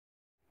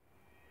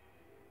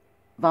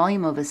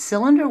Volume of a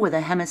cylinder with a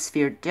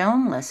hemisphere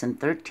dome, lesson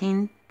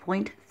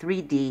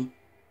 13.3D.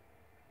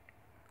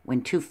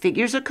 When two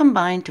figures are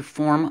combined to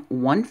form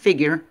one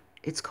figure,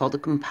 it's called a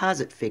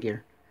composite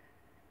figure.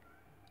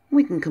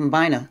 We can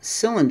combine a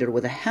cylinder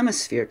with a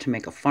hemisphere to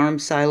make a farm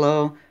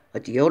silo,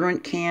 a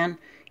deodorant can,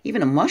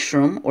 even a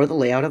mushroom, or the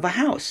layout of a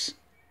house.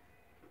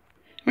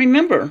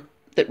 Remember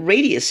that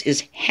radius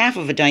is half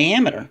of a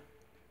diameter.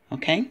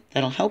 Okay,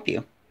 that'll help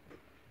you.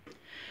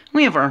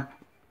 We have our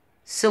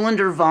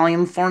cylinder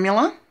volume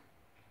formula.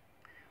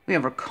 We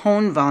have our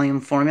cone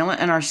volume formula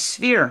and our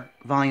sphere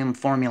volume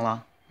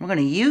formula. We're going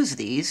to use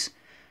these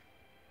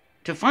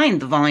to find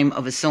the volume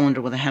of a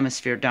cylinder with a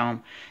hemisphere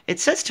dome.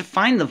 It says to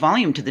find the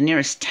volume to the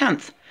nearest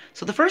tenth.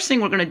 So the first thing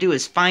we're going to do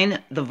is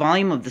find the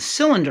volume of the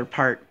cylinder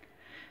part.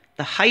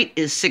 The height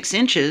is 6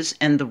 inches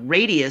and the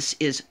radius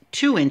is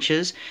 2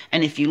 inches.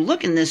 And if you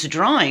look in this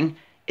drawing,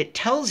 it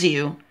tells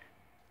you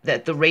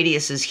that the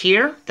radius is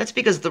here. That's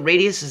because the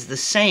radius is the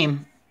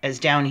same as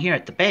down here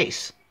at the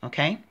base,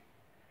 okay?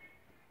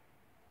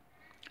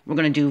 We're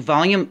going to do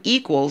volume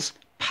equals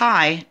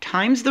pi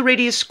times the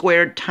radius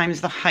squared times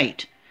the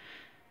height.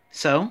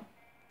 So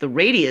the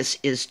radius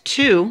is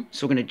 2,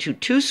 so we're going to do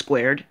 2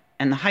 squared,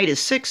 and the height is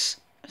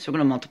 6, so we're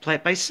going to multiply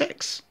it by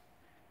 6.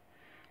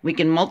 We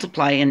can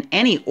multiply in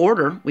any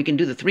order. We can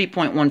do the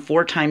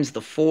 3.14 times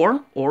the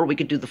 4, or we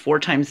could do the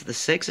 4 times the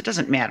 6. It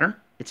doesn't matter.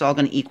 It's all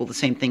going to equal the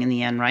same thing in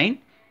the end, right?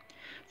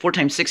 4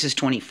 times 6 is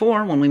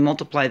 24. When we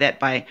multiply that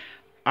by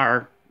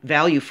our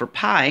value for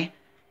pi,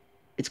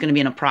 it's going to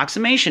be an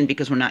approximation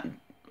because we're not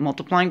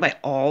multiplying by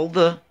all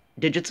the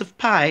digits of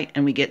pi,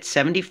 and we get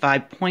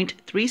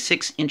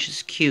 75.36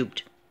 inches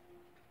cubed.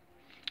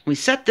 We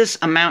set this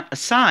amount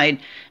aside,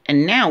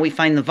 and now we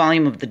find the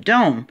volume of the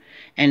dome.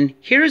 And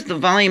here's the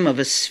volume of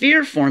a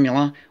sphere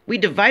formula. We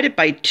divide it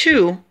by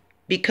 2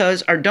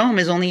 because our dome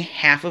is only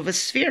half of a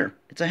sphere.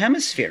 It's a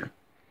hemisphere.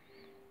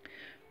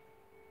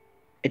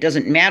 It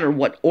doesn't matter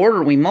what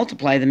order we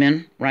multiply them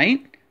in,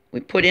 right? We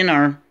put in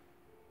our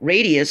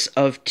radius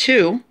of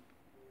 2,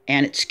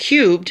 and it's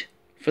cubed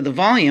for the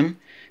volume.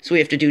 So we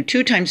have to do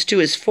 2 times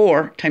 2 is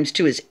 4, times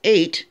 2 is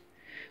 8.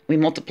 We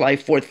multiply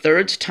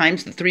 4/3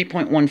 times the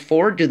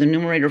 3.14, do the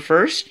numerator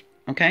first,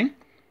 okay?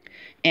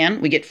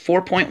 And we get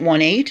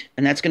 4.18,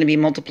 and that's going to be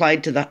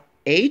multiplied to the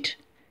 8.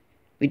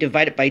 We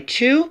divide it by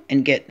 2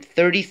 and get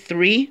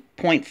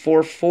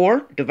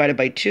 33.44 divided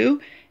by 2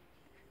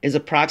 is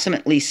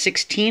approximately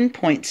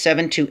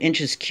 16.72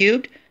 inches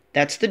cubed.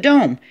 That's the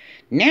dome.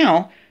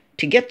 Now,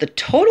 to get the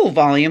total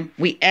volume,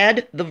 we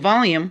add the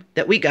volume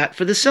that we got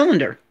for the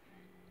cylinder.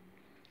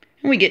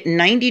 And we get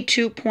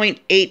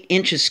 92.8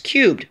 inches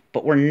cubed,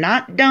 but we're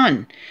not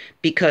done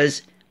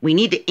because we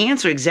need to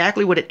answer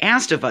exactly what it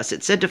asked of us.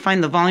 It said to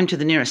find the volume to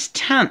the nearest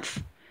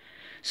tenth.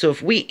 So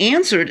if we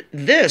answered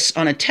this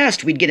on a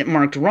test, we'd get it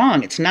marked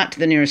wrong. It's not to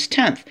the nearest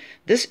tenth.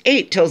 This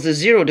 8 tells the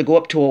 0 to go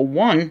up to a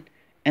 1,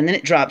 and then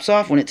it drops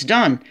off when it's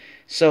done.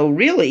 So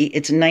really,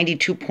 it's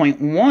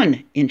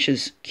 92.1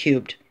 inches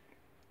cubed,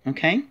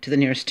 okay, to the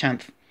nearest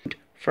tenth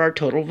for our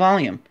total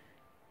volume,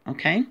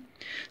 okay?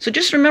 So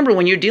just remember,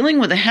 when you're dealing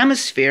with a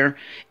hemisphere,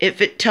 if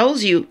it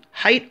tells you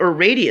height or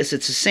radius,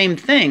 it's the same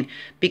thing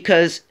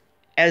because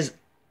the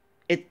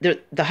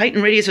height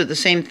and radius are the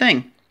same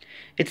thing.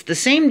 It's the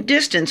same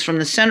distance from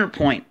the center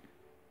point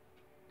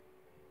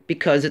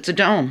because it's a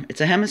dome.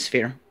 It's a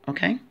hemisphere,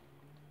 okay?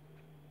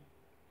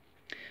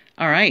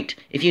 All right.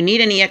 If you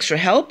need any extra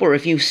help or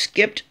if you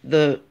skipped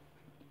the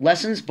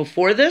lessons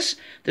before this,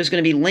 there's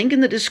going to be a link in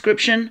the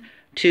description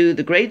to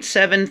the grade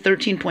 7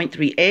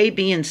 13.3a,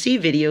 b, and c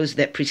videos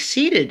that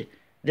preceded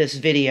this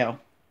video,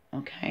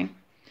 okay,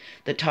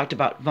 that talked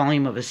about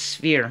volume of a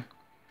sphere.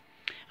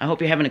 I hope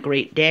you're having a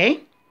great day.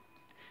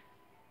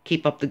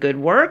 Keep up the good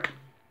work.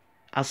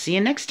 I'll see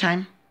you next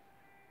time.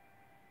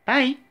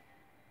 Bye.